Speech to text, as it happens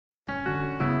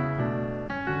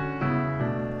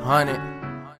100.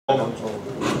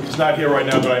 He's not here right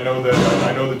now, but I know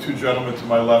the two gentlemen to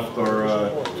my left are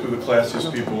two of the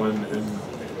classiest people in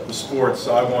the sport.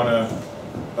 So I want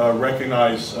to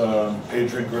recognize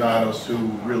Adrian Granados, who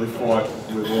really fought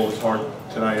with all his heart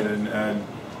tonight and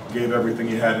gave everything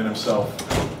he had in himself.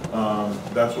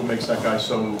 That's what makes that guy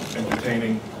so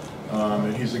entertaining.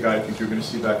 And he's the guy I think you're going to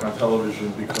see back on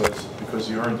television because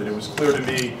he earned it. It was clear to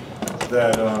me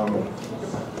that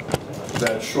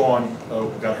that Shawn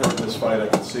got hurt in this fight. I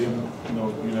could see him,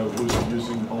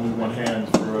 using only one hand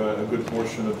for a good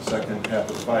portion of the second half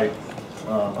of the fight.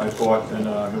 I thought, and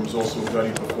it was also a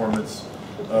gutty performance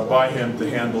by him to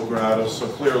handle Granados so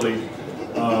clearly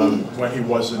when he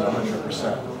wasn't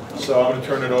 100%. So I'm going to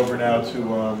turn it over now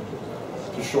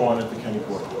to Shawn at the Kenny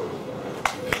Court.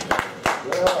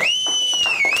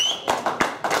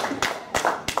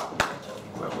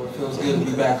 Well, it feels good to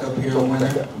be back up here, a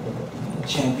winner,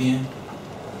 champion,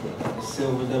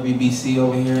 silver WBC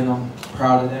over here, and I'm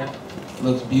proud of that. It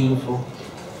looks beautiful.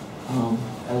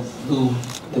 As Lou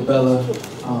DeBella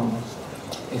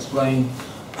explained,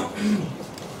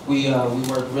 we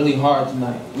worked really hard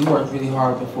tonight. We worked really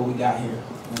hard before we got here.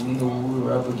 And we knew what we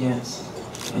were up against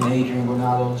in Adrian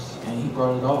Granados, and he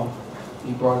brought it all.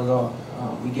 He brought it all.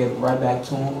 We gave it right back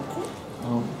to him.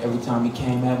 Every time he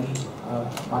came at me,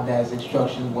 my dad's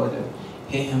instructions were to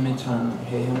hit him and turn,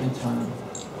 hit him and turn,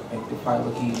 make the fight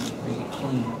look easy, make it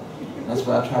clean. And that's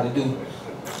what I try to do.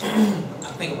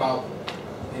 I think about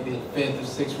maybe the 5th or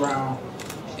 6th round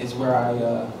is where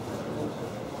I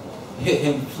hit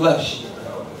him flush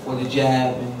with a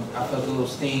jab, and I felt a little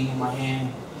sting in my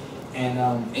hand, and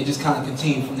it just kind of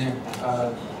continued from there.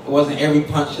 It wasn't every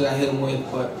punch that I hit him with,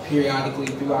 but periodically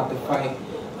throughout the fight,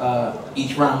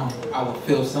 each round I would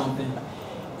feel something.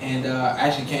 And I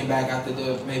actually came back after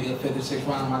maybe the 5th or 6th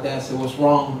round. My dad said, "What's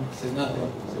wrong?" I said, "Nothing." I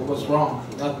said, "What's wrong?"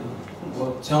 "Nothing."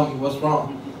 "Well, tell me what's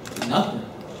wrong." "Nothing."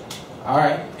 "All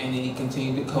right." And then he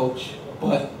continued to coach.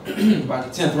 But by the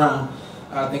 10th round,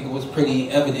 I think it was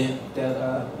pretty evident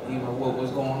that what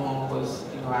was going on was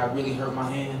I really hurt my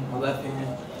hand, my left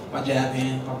hand, my jab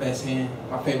hand, my best hand,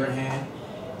 my favorite hand.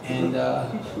 And I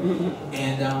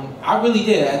really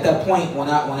did. At that point, when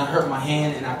I hurt my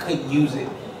hand and I couldn't use it,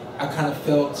 I kind of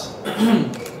felt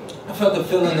I felt the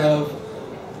feeling of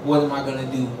what am I gonna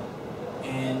do?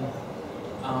 And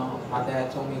my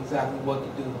dad told me exactly what to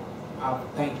do. I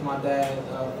thanked my dad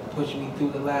for pushing me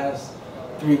through the last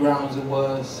 3 rounds. It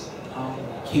was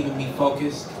keeping me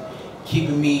focused,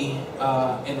 keeping me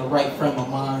in the right frame of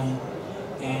mind,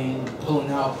 and pulling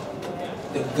out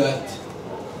the gut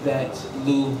that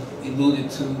Lou alluded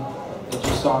to that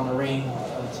you saw in the ring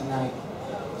tonight.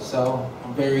 So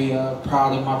I'm very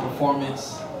proud of my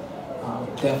performance.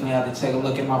 Definitely had to take a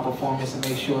look at my performance and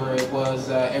make sure it was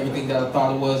everything that I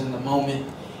thought it was in the moment,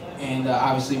 and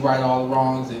obviously right all the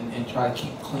wrongs and try to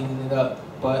keep cleaning it up.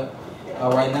 But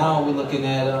right now we're looking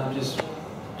at just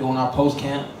doing our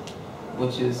post-camp,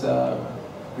 which is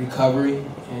recovery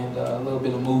and a little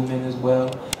bit of movement as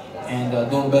well, and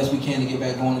doing the best we can to get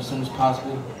back going as soon as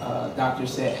possible. Doctor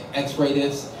said x-ray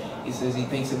this. He says he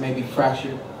thinks it may be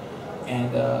fractured,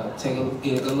 and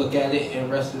get a good look at it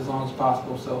and rest as long as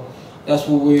possible. So that's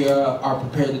what we are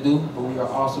prepared to do, but we are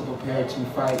also prepared to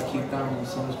fight Keith Thurman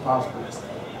as soon as possible.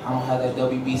 I don't have that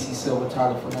WBC silver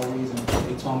title for no reason.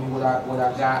 They told me what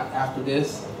I got after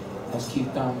this. That's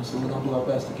Keith Thurman, so we're gonna do our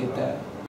best to get that.